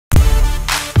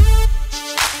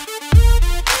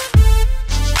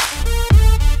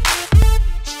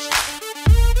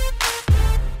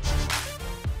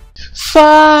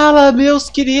Fala, meus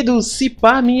queridos, se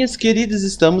pá, minhas queridas,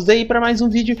 estamos aí para mais um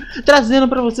vídeo trazendo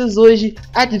para vocês hoje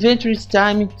Adventure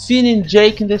Time, Finn and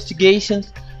Jake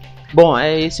Investigations. Bom,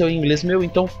 esse é o inglês meu,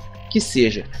 então que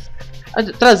seja.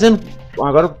 Trazendo,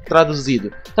 agora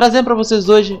traduzido, trazendo para vocês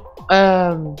hoje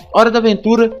Hora da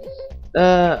Aventura,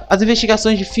 as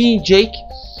investigações de Finn e Jake.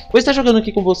 Vou estar jogando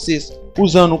aqui com vocês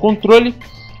usando o controle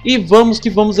e vamos que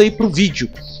vamos aí pro vídeo.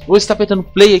 Vou estar apertando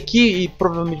play aqui e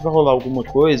provavelmente vai rolar alguma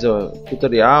coisa,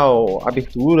 tutorial,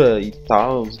 abertura e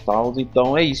tal,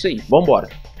 então é isso aí, vambora.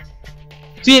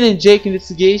 Finn and Jake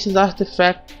Investigations,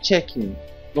 Artifact Checking.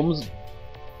 Vamos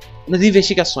nas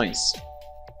investigações.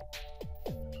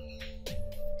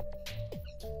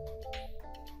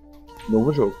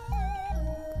 Novo jogo.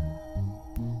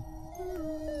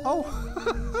 Oh,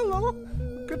 hello.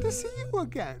 Good to see you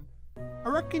again. I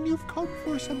reckon you've come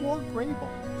for some more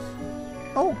Greyballs.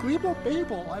 Oh, Gleeble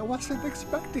Babel, I wasn't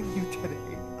expecting you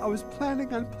today. I was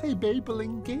planning on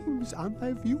play-babling games on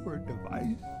my viewer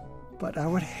device. But I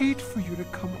would hate for you to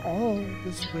come all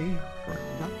this way for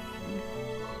nothing.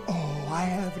 Oh, I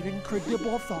have an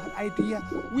incredible thought idea.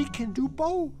 We can do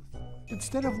both.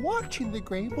 Instead of watching the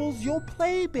Greyballs, you'll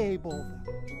play-babel them.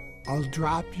 I'll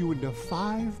drop you into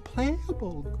 5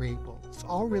 playable Greyballs,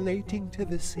 all relating to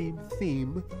the same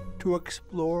theme, to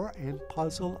explore and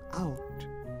puzzle out.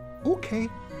 Okay,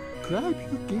 grab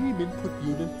your game input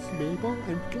units, Mabel,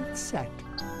 and get set.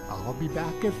 I'll be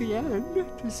back at the end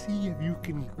to see if you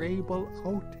can Greyball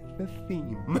out the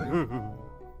theme.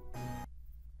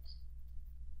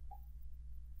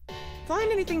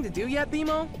 Find anything to do yet,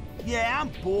 BMO? Yeah, I'm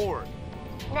bored.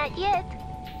 Not yet.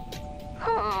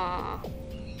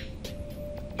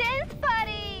 Dance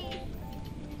party!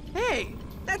 Hey,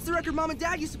 that's the record Mom and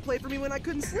Dad used to play for me when I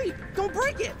couldn't sleep. Don't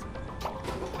break it!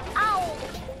 Ow!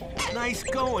 Nice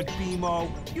going, BMO.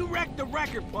 You wrecked the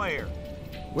record player.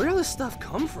 Where did this stuff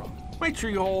come from? My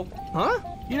tree hole. Huh?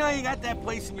 You know you got that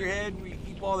place in your head where you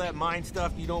keep all that mind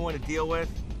stuff you don't want to deal with?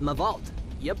 My vault.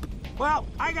 Yep. Well,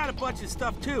 I got a bunch of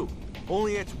stuff too.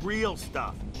 Only it's real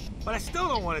stuff. But I still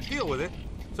don't want to deal with it.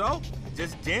 So,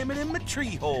 just jam it in my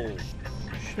tree hole.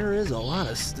 Sure is a lot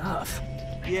of stuff.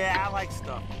 Yeah, I like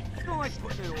stuff. I don't like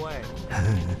putting it away.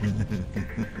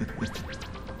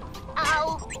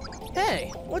 Ow!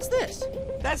 Hey, what's this?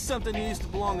 That's something that used to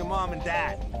belong to Mom and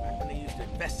Dad. When they used to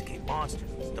investigate monsters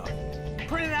and stuff.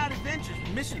 Printed out adventures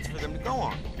and missions for them to go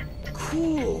on.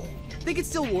 Cool. Think it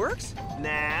still works? Nah,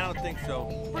 I don't think so.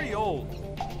 It's pretty old.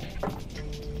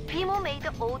 Bimo made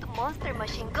the old monster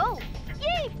machine go.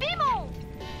 Yay, Bimo!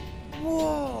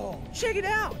 Whoa! Check it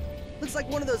out! Looks like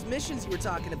one of those missions you were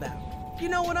talking about. You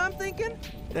know what I'm thinking?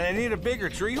 Then I need a bigger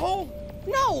tree hole?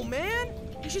 No, man!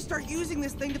 You should start using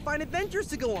this thing to find adventures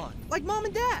to go on, like Mom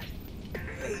and Dad.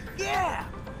 Hey, yeah!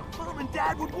 Mom and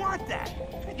Dad would want that.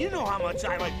 And you know how much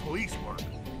I like police work.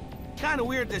 Kinda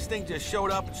weird this thing just showed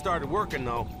up and started working,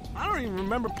 though. I don't even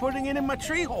remember putting it in my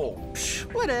tree hole. Psh,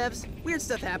 whatevs. Weird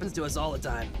stuff happens to us all the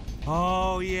time.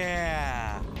 Oh,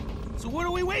 yeah. So what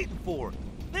are we waiting for?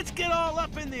 Let's get all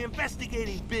up in the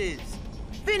investigating biz.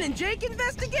 Finn and Jake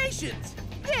Investigations!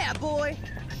 Yeah, boy!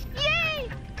 Yay!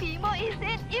 Bimo is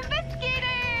an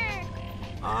investigator!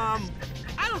 I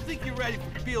don't think you're ready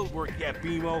for field work yet,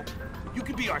 BMO. You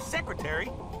could be our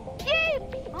secretary. Yay!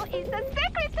 Bimo is a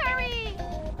secretary!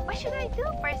 What should I do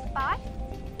first, boss?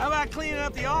 How about cleaning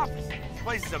up the office? This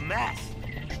place is a mess.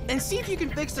 And see if you can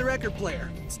fix the record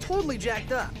player. It's totally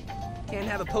jacked up. Can't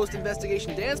have a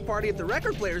post-investigation dance party if the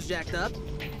record player's jacked up.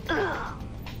 Ugh.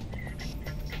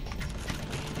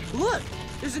 Look!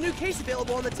 There's a new case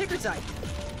available on the ticker type.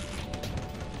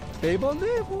 Babel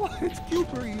Nabel, it's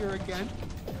Cooper here again.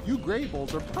 You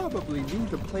Greyballs are probably new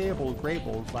to playable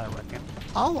Greyballs, I reckon.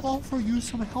 I'll offer you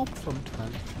some help from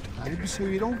time to time so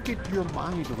you don't get your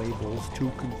mind labels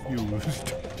too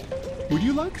confused. Would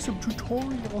you like some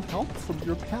tutorial help from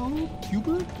your pal,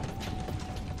 Cuber?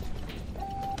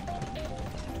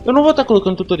 Eu não vou estar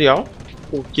colocando tutorial,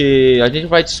 porque a gente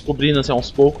vai descobrindo assim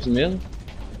aos poucos mesmo.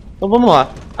 Então vamos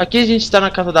lá. Aqui a gente está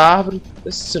na Casa da Árvore.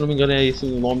 Se eu não me engano é esse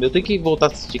o nome. Eu tenho que voltar a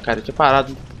assistir, cara. Eu tinha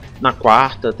parado na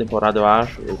 4ª temporada, eu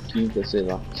acho. Ou 5ª, sei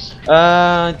lá.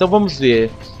 Então vamos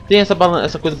ver. Tem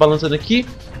essa coisa balançando aqui.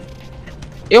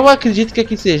 Eu acredito que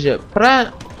aqui seja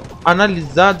para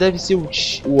analisar deve ser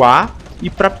o A. E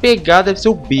para pegar deve ser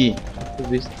o B. Deixa eu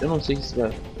ver. Eu não sei se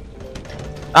vai...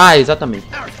 Ah, exatamente.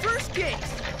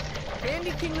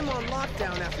 Candy Kingdom on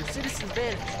lockdown after citizens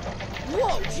vanished.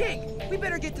 Whoa, Jake! We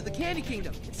better get to the Candy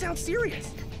Kingdom. It sounds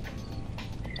serious.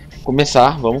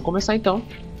 Vamos começar então.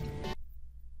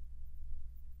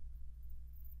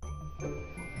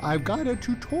 I've got a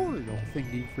tutorial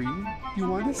thingy for you. You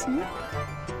want to see it?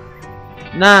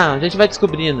 Não, a gente vai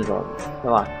descobrindo, jovem. Sei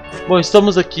lá. Bom,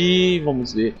 estamos aqui,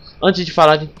 vamos ver. Antes de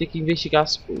falar, a gente tem que investigar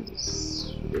as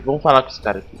coisas. Vamos falar com esse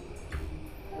cara aqui.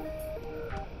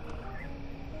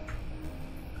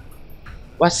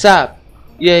 What's up?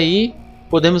 E aí?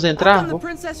 Podemos entrar? The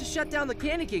princess has shut down the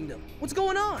Candy Kingdom. What's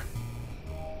going on?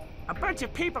 A bunch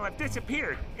of people have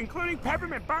disappeared, including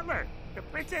Peppermint Butler. The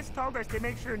princess told us to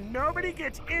make sure nobody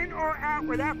gets in or out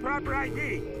without proper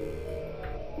ID.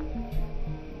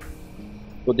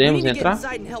 Podemos We need to get entrar?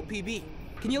 inside and help PB.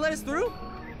 Can you let us through?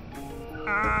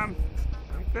 I'm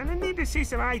gonna need to see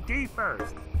some ID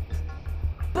first.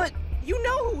 But you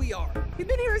know who we are. We've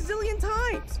been here a zillion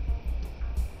times.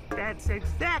 That's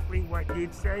exactly what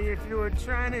you'd say if you were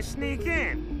trying to sneak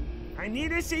in. I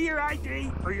need to see your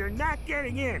ID or you're not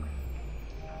getting in.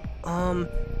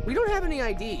 We don't have any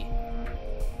ID.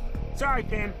 Sorry,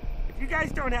 Finn. If you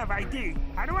guys don't have ID,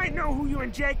 how do I know who you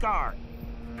and Jake are?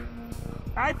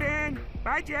 Bye, Finn.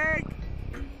 Bye, Jake.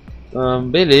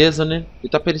 Beleza, né?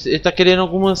 Ele tá querendo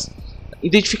algumas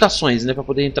identificações, né? Pra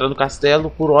poder entrar no castelo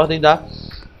por ordem da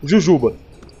Jujuba.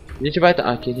 A gente vai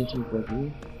aqui a gente não pode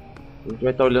ir. A gente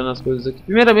vai estar olhando as coisas aqui.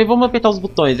 Primeiramente, vamos apertar os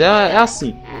botões. É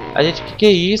assim. A gente... Que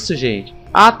é isso, gente?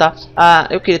 Ah, tá. Ah,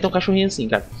 eu queria ter um cachorrinho assim,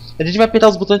 cara. A gente vai apertar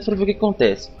os botões pra ver o que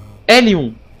acontece.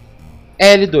 L1.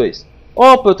 L2.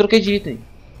 Opa, eu troquei de item.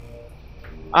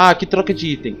 Ah, que troca de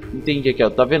item. Entendi aqui, ó.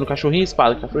 Tá vendo? Cachorrinho,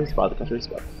 espada, cachorro, espada, cachorro,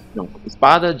 espada. Não,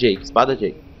 espada, Jake, espada,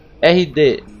 Jake.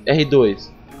 R2.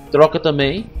 Troca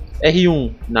também.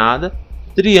 R1, nada.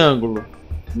 Triângulo,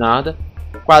 nada.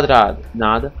 Quadrado,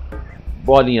 nada.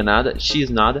 Bolinha, nada. X,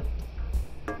 nada.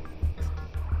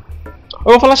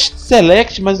 Eu vou falar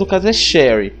select, mas no caso é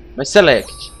share. Mas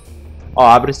select. Ó,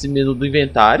 abre esse menu do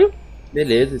inventário.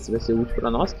 Beleza, esse vai ser útil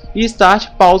pra nós. E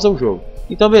start, pausa o jogo.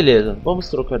 Então beleza, vamos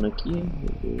trocando aqui.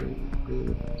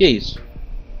 Que é isso?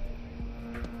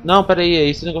 Não, pera aí, é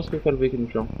esse negócio que eu quero ver aqui no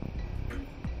chão.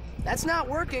 That's not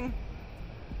working.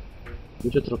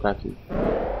 Deixa eu trocar aqui.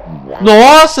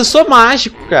 Nossa, eu sou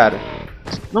mágico, cara.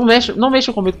 Não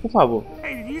mexa comigo, por favor.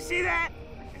 Hey, did you see that?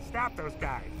 I should stop those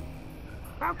guys.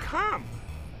 How come?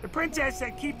 The princess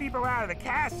said keep people out of the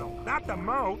castle, not the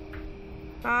moat.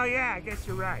 Oh yeah, I guess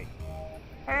you're right.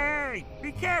 Hey,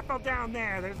 be careful down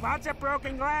there. There's lots of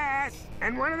broken glass.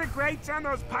 And one of the grates on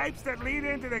those pipes that lead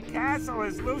into the castle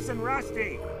is loose and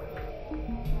rusty.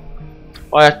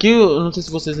 Olha, aqui eu não sei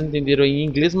se vocês entenderam em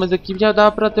inglês, mas aqui já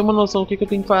dá pra ter uma noção do que eu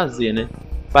tenho que fazer, né?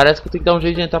 Parece que eu tenho que dar um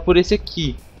jeito de entrar por esse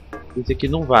aqui. Esse aqui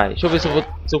não vai. Deixa eu ver se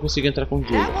eu consigo entrar com o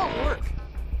Diego.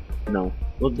 Não.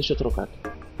 Deixa eu trocar aqui.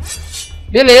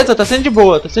 Beleza, tá sendo de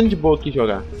boa. Tá sendo de boa aqui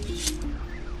jogar.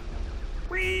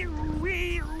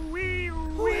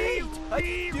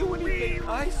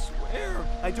 I swear,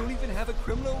 I don't even have a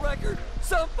criminal record.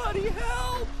 Somebody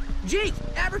help! Jake,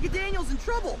 Abracadaniel's in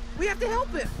trouble. We have to help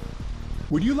him.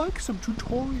 Would you like some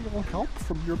tutorial help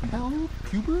from your pal,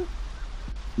 Cuber?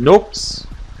 Nope.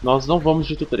 Nós não vamos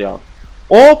de tutorial.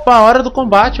 Opa, hora do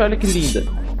combate, olha que linda.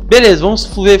 Beleza, vamos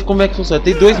ver como é que funciona.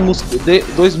 Tem dois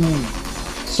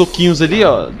soquinhos ali,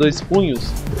 ó. 2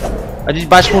 punhos. A gente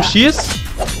bate com X.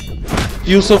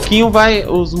 E o soquinho vai...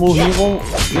 Os murrinhos vão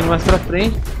indo mais pra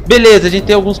frente. Beleza, a gente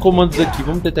tem alguns comandos aqui.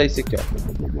 Vamos tentar esse aqui, ó.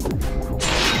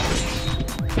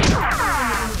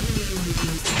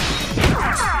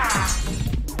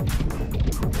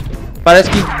 Parece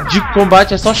que de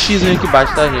combate é só X mesmo que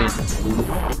bate, tá, gente?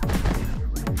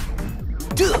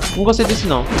 Não gostei desse,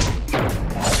 não.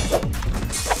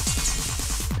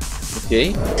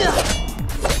 Ok.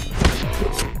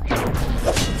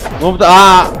 Vamos...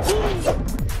 Ah!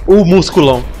 O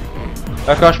musculão.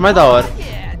 É o que eu acho mais da hora.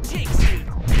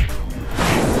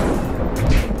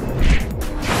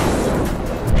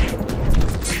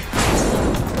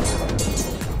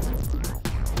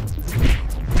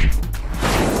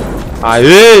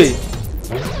 Aê!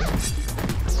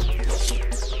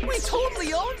 We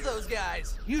totally owned those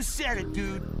guys. You said it,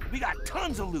 dude. We got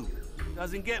tons of loot.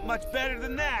 Doesn't get much better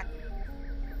than that.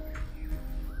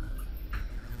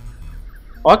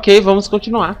 Ok, vamos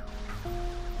continuar.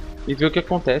 E ver o que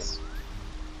acontece.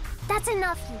 That's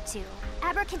enough, you two.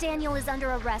 Abracadaniel is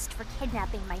under arrest for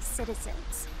kidnapping my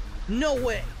citizens. No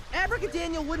way.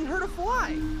 Abracadaniel wouldn't hurt a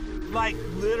fly. Like,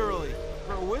 literally.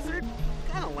 For a wizard?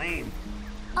 Kinda lame.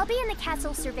 I'll be in the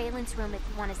castle surveillance room if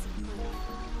you want to see me.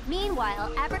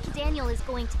 Meanwhile, Abracadaniel is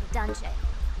going to the dungeon.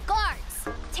 Guards,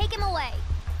 take him away.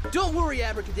 Don't worry,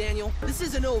 Abracadaniel. This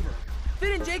isn't over.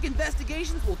 Finn and Jake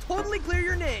investigations will totally clear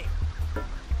your name.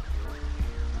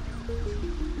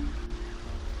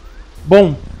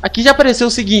 Bom, Aqui já apareceu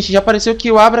o seguinte, já apareceu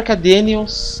que o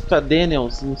Abracadaniels,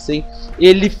 não sei,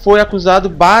 ele foi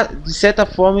acusado de certa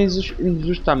forma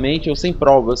injustamente ou sem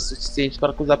provas suficientes para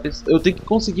acusar a pessoa. Eu tenho que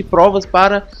conseguir provas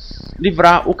para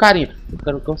livrar o carinha. Eu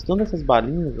quero gostando dessas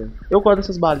balinhas, velho. Eu gosto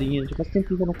dessas balinhas, já faz tempo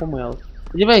que eu não como elas.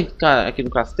 A gente vai ficar aqui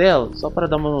no castelo, só para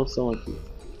dar uma noção aqui.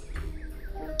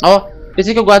 Ó,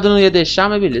 pensei que o guarda não ia deixar,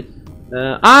 mas beleza.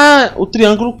 O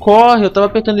triângulo corre, eu tava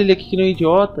apertando ele aqui que nem um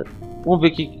idiota. Vamos ver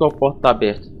aqui que a porta tá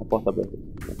aberta. A porta aberta.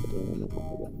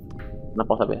 Na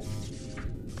porta aberta.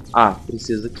 Ah,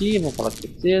 princesa aqui, vamos falar com a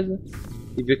princesa.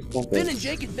 E ver o que acontece. Finn and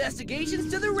Jake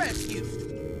investigations to the rescue.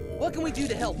 What can we do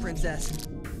to help, princess?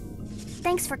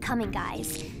 Thanks for coming,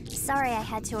 guys. Sorry I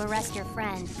had to arrest your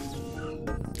friend.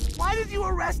 Why did you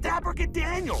arrest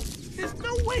Abracadaniel? There's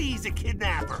no way he's a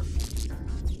kidnapper.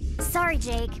 Sorry,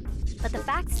 Jake, but the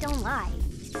facts don't lie.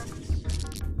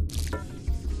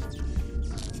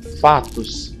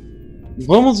 Fatos.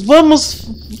 Vamos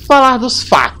falar dos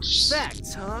fatos.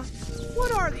 Facts, huh?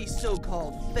 What are these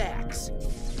so-called facts?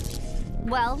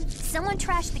 Well, someone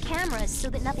trashed the cameras so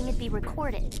that nothing would be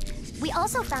recorded. We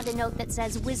also found a note that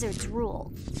says Wizards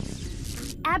rule.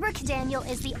 Abracadaniel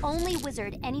is the only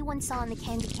wizard anyone saw in the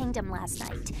Candy Kingdom last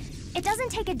night. It doesn't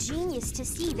take a genius to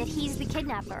see that he's the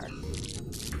kidnapper.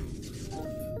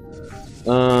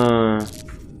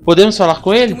 Podemos falar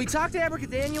com ele? Can we talk to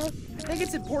Abracadaniel? I think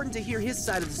it's important to hear his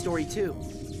side of the story too.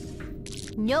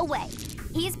 No way.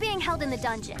 He's being held in the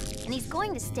dungeon, and he's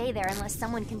going to stay there unless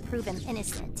someone can prove him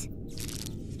innocent.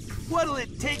 What'll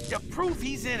it take to prove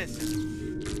he's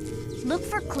innocent? Look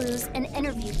for clues and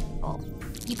interview people.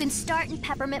 You can start in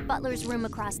Peppermint Butler's room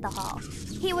across the hall.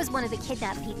 He was one of the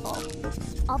kidnapped people.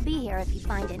 I'll be here if you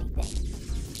find anything.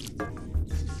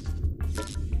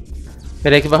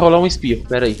 Pera aí que vai rolar um espirro,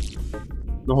 pera aí.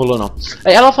 Não rolou não.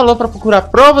 Ela falou pra procurar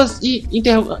provas e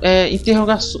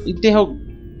interrogações.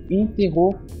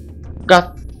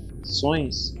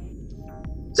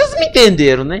 Vocês me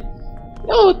entenderam, né?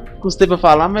 Eu custei pra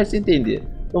falar, mas vocês entenderam.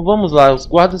 Então vamos lá, os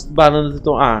guardas de bananas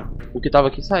estão... Ah, o que tava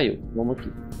aqui saiu. Vamos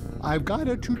aqui. I've got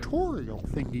a tutorial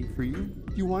thingy for you.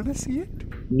 You wanna see it?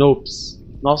 Nopes.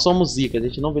 Nós somos zica, a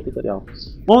gente não vê tutorial.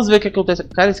 Vamos ver o que acontece.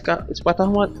 Cara, esse quarto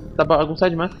tá bagunçado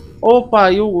demais.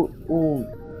 Opa, e o...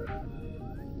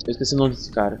 Eu esqueci o nome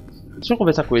desse cara. Deixa eu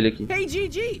conversar com ele aqui. Hey,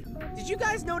 GG! Did you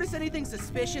guys notice anything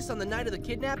suspicious on the night of the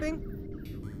kidnapping?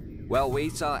 Well, we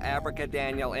saw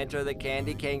Abracadaniel enter the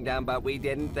Candy Kingdom, but we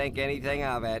didn't think anything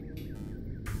of it.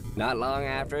 Not long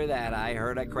after that, I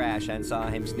heard a crash and saw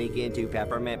him sneak into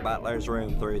Peppermint Butler's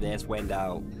room through this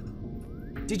window.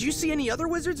 Did you see any other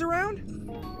wizards around?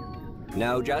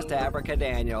 No, just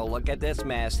Abracadaniel. Look at this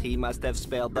mess. He must have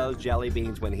spilled those jelly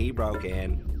beans when he broke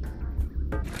in.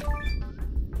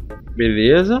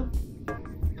 Beleza.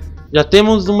 Já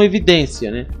temos uma evidência,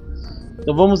 né?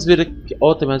 Então vamos ver aqui.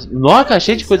 Ó, tem mais... Nossa,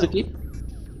 cheio de coisa aqui.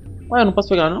 Ué, eu não posso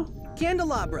pegar, não?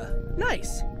 Candelabra.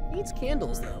 Nice. Needs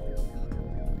candles, though.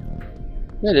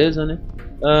 Beleza, né?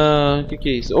 Que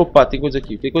é isso? Opa, tem coisa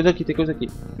aqui. Tem coisa aqui, tem coisa aqui.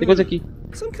 Tem coisa aqui.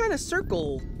 Some kind of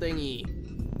circle thingy.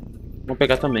 Vamos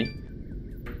pegar também.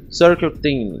 Circle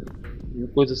tem uma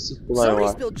coisa circular, eu Somebody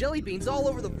acho. spilled jelly beans all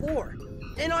over the floor.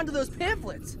 And onto those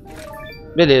pamphlets.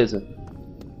 Beleza.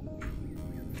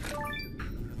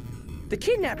 The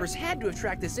kidnappers had to have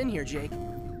tracked this in here, Jake.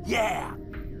 Yeah.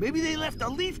 Maybe they left a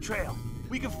leaf trail.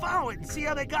 We can follow it and see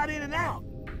how they got in and out.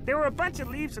 There were a bunch of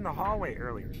leaves in the hallway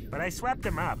earlier, but I swept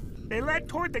them up. They led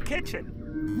toward the kitchen.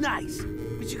 Nice.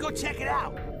 We should go check it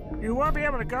out. You won't be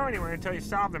able to go anywhere until you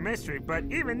solve the mystery, but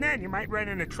even then you might run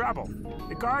into trouble.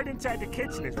 The guard inside the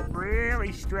kitchen is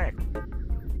really strict.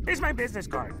 Here's my business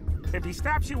card. If he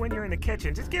stops you when you're in the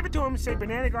kitchen, just give it to him and say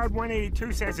Banana Guard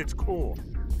 182 says it's cool.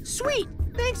 Sweet!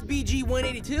 Thanks,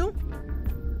 BG-182.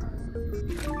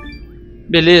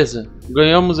 Beleza.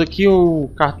 Ganhamos aqui o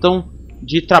cartão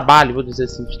de trabalho, vou dizer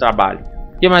assim, de trabalho.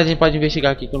 O que mais a gente pode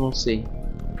investigar aqui que eu não sei?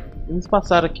 Vamos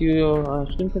passar aqui, eu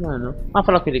acho que não tem mais não. Ah,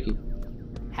 falar com ele aqui.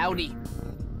 Howdy.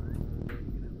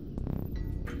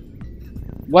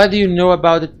 What do you know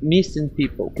about the missing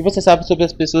people? O que você sabe sobre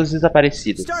as pessoas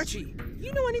desaparecidas? Starchy,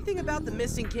 you know anything about the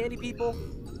missing candy people?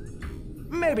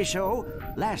 Maybe so.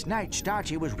 Last night,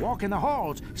 Starchy was walking the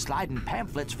halls, sliding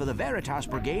pamphlets for the Veritas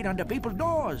Brigade under people's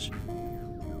doors.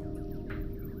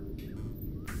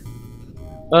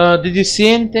 Did you see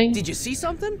anything? Did you see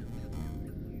something?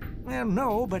 Well,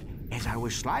 no, but as I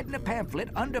was sliding a pamphlet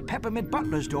under Peppermint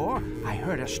Butler's door, I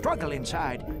heard a struggle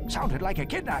inside. Sounded like a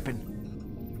kidnapping.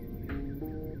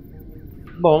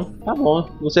 Bom, tá bom.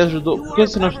 Você ajudou. Por que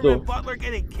você não ajudou? Butler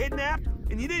getting kidnapped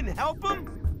and you didn't help him?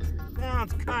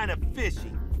 Sounds kind of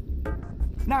fishy.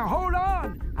 Now hold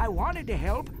on. I wanted to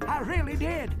help. I really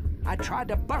did. I tried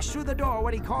to bust through the door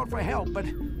when he called for help, but,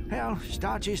 well,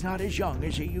 Starchy's not as young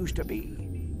as he used to be.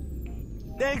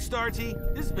 Thanks, Starchy.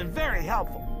 This has been very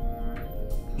helpful.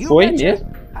 You Foi betcha. mesmo?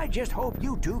 I just hope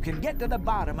you two can get to the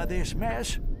bottom of this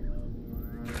mess.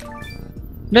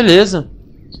 Beleza.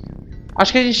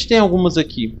 Acho que a gente tem algumas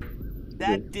aqui.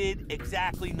 That did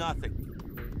exactly nothing.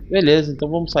 Beleza, então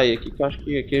vamos sair aqui, que eu acho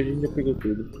que aqui a gente já pegou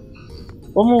tudo.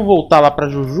 Vamos voltar lá pra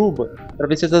Jujuba, pra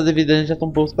ver se essas evidências já estão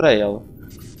boas pra ela.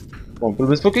 Bom, pelo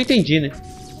menos foi o que eu entendi, né?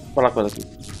 Vou falar com ela aqui.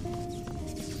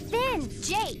 Finn,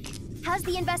 Jake, how's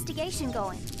the investigation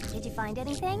going? Did you find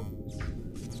anything?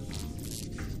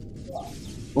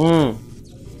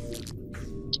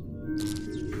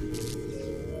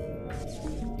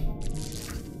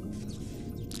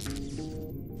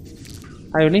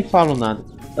 Ah, eu nem falo nada.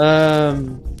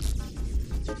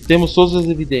 Temos todas as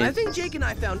evidências. I think Jake and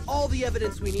I found all the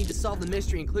evidence we need to solve the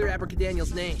mystery and clear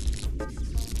Abracadaniel's name.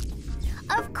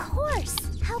 Of course!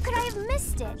 How could I have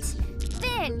missed it?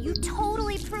 Finn, you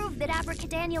totally proved that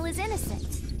Abracadaniel is innocent.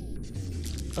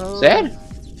 Sério?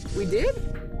 We did?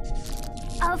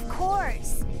 Of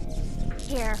course.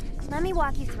 Here, let me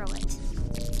walk you through it.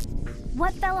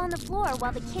 What fell on the floor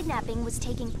while the kidnapping was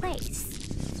taking place?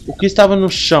 O que estava no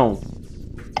chão?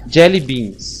 Jelly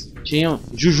beans. Tinham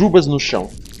jujubas no chão.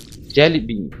 Jelly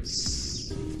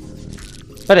beans.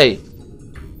 Pera aí.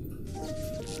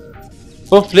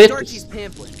 Panfletos. Starchy's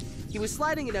pamphlet. He was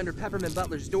sliding it under Peppermint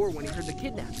Butler's door when he heard the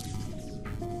kidnapping.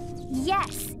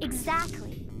 Yes,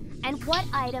 exactly. And what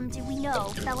item do we know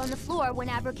fell on the floor when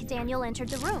Abracadaniel entered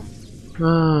the room?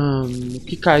 O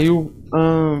que caiu?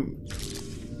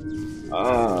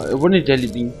 Eu vou no jelly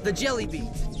bean. The jelly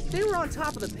beans. They were on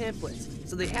top of the pamphlet,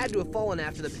 so they had to have fallen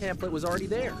after the pamphlet was already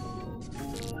there.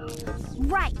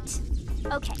 Right.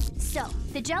 Okay, so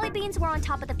the jelly beans were on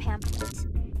top of the pamphlet.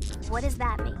 What does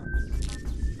that mean?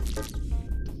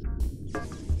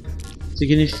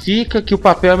 Significa que o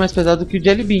papel é mais pesado que o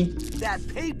jelly bean. That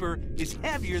paper is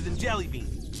heavier than jelly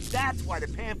beans. That's why the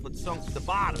pamphlet sunk to the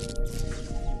bottom.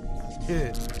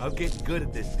 I'm getting good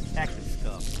at this detective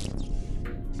stuff.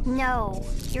 No,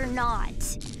 you're not.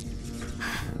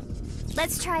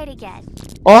 Let's try it again.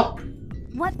 Ó,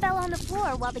 What fell on the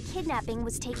floor while the kidnapping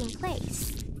was taking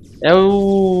place? é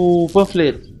o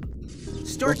panfleto.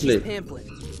 Starchy's pamphlet.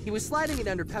 He was sliding it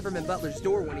under Peppermint Butler's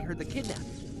door when he heard the kidnapping.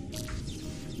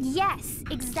 Yes,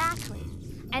 exactly.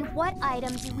 And what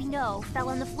item do we know fell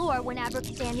on the floor when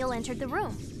Abracadaniel entered the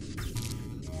room?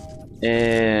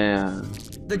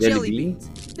 The Jelly jelly bean?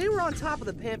 beans. They were on top of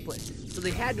the pamphlet, so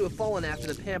they had to have fallen after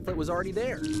the pamphlet was already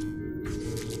there.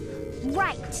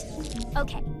 Right.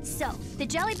 Okay, so the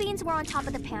jelly beans were on top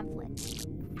of the pamphlet.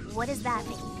 What does that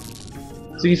mean?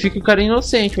 Significa que o cara é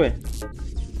inocente, ué.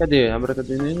 Cadê?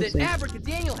 Abracadabra é That inocente.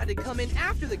 Abracadaniel had to come in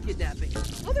after the kidnapping.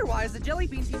 Otherwise, the jelly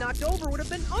beans he knocked over would have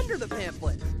been under the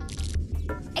pamphlet.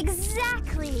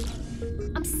 Exactly!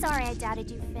 I'm sorry I doubted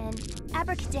you, Finn.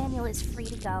 Abracadaniel is free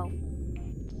to go.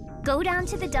 Go down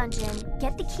to the dungeon,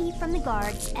 get the key from the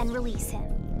guards, and release him.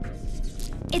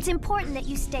 It's important that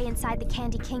you stay inside the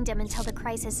Candy Kingdom until the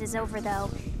crisis is over, though.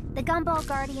 The Gumball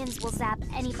Guardians will zap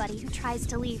anybody who tries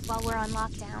to leave while we're on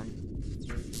lockdown.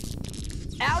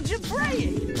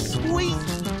 Algebraic! Sweet!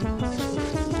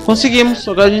 Conseguimos,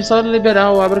 agora a gente só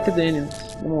liberar o Abracadabra.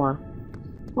 Vamos lá.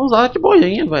 Vamos lá, de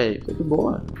boinha, velho. Foi de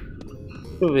boa.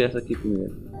 Deixa eu ver essa aqui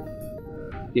primeiro.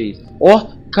 Que isso?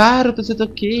 Ó, cara, eu pensei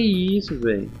que isso,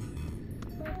 velho.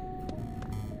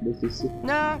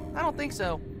 Nah, I don't think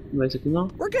so. Não é isso aqui não?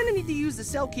 We're gonna need to use the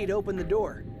cell key to open the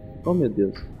door. Oh meu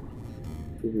Deus.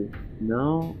 Deixa eu ver.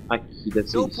 Não, aqui deve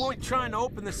ser No isso. point trying to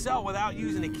open the cell without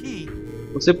using a key.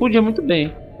 Você podia muito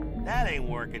bem. That ain't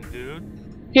working, dude.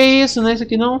 Que isso, não é isso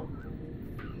aqui não?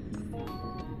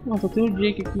 Não, só tem o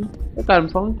Jake aqui. Ô, cara, me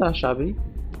fala onde tá a chave aí.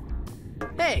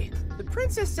 Hey, the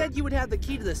princess said you would have the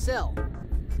key to the cell.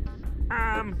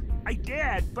 I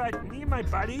did, but me and my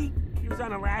buddy, he was on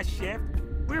the last shift.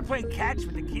 We were playing catch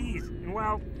with the keys, and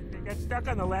well, they got stuck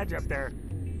on the ledge up there.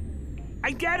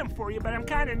 I get them for you, but I'm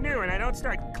kind of new, and I don't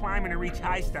start climbing to reach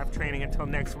high stuff training until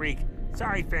next week.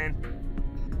 Sorry, Finn.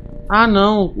 Ah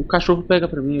não, o cachorro pega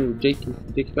pra mim, o Jake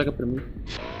pega pra mim.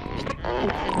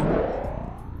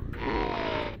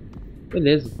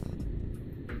 Beleza.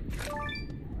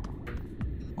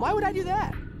 Why would I do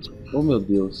that? Oh meu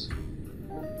Deus.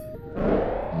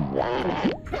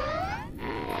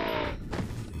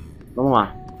 Vamos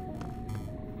lá.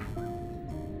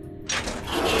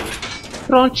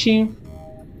 Prontinho.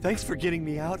 Thanks for getting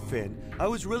me out, Finn. I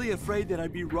was really afraid that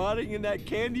I'd be rotting in that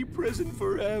candy prison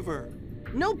forever.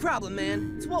 No problem,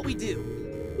 man. It's what we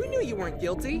do. We knew you weren't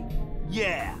guilty.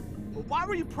 Yeah, but why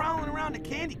were you prowling around the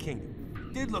Candy Kingdom?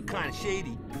 did look kind of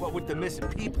shady, what with the missing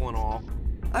people and all.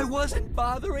 I wasn't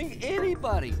bothering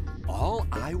anybody. All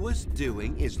I was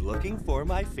doing is looking for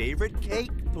my favorite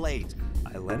cake plate.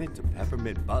 I lent it to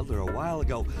Peppermint Butler a while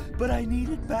ago, but I need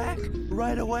it back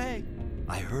right away.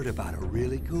 I heard about a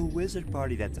really cool wizard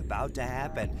party that's about to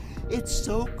happen. It's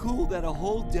so cool that a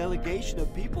whole delegation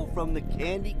of people from the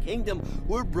Candy Kingdom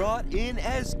were brought in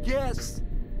as guests.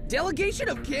 Delegation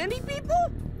of candy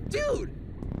people? Dude,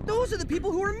 those are the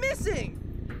people who are missing.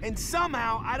 And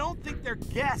somehow, I don't think they're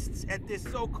guests at this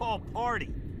so-called party.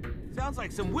 Sounds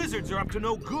like some wizards are up to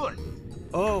no good.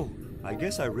 Oh, I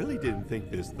guess I really didn't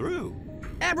think this through.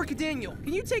 Abracadaniel,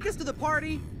 can you take us to the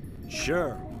party?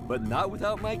 Sure, but not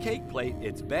without my cake plate.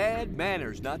 It's bad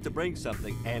manners not to bring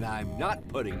something, and I'm not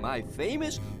putting my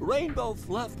famous rainbow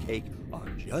fluff cake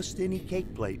on just any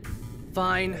cake plate.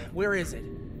 Fine, where is it?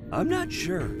 I'm not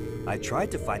sure. I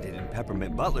tried to find it in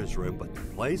Peppermint Butler's room, but the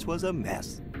place was a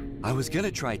mess. I was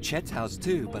gonna try Chet's house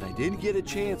too, but I didn't get a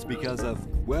chance because of,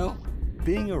 well,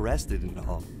 being arrested and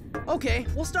all. Okay,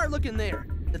 we'll start looking there.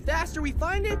 The faster we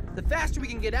find it, the faster we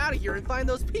can get out of here and find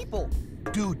those people.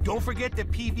 Dude, don't forget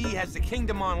that PV has the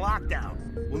kingdom on lockdown.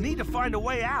 We'll need to find a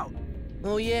way out.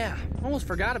 Oh yeah, almost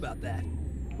forgot about that.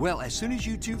 Well, as soon as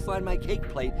you two find my cake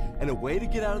plate and a way to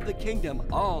get out of the kingdom,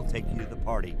 I'll take you to the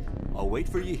party. I'll wait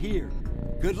for you here.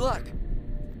 Good luck.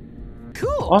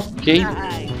 Cool. Ok.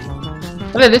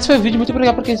 Galera, esse foi o vídeo. Muito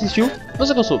obrigado por quem assistiu. Se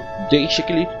você gostou, deixa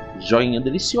aquele joinha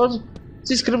delicioso.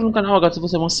 Se inscreva no canal agora se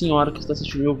você é uma senhora que está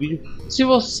assistindo meu vídeo. Se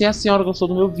você, a senhora, gostou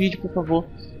do meu vídeo, por favor,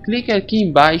 clique aqui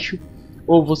embaixo.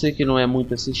 Ou você que não é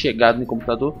muito assim chegado no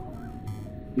computador,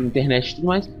 internet e tudo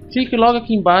mais, clique logo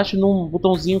aqui embaixo num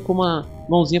botãozinho com uma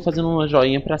mãozinha fazendo uma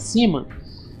joinha para cima,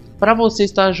 para você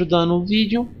estar ajudando o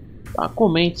vídeo. Tá?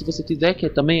 Comente se você quiser, que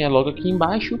também é logo aqui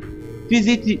embaixo.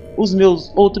 Visite os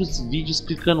meus outros vídeos,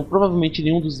 clicando provavelmente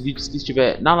em um dos vídeos que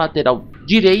estiver na lateral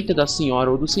direita da senhora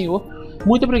ou do senhor.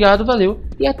 Muito obrigado, valeu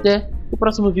e até o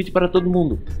próximo vídeo para todo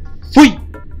mundo. Fui!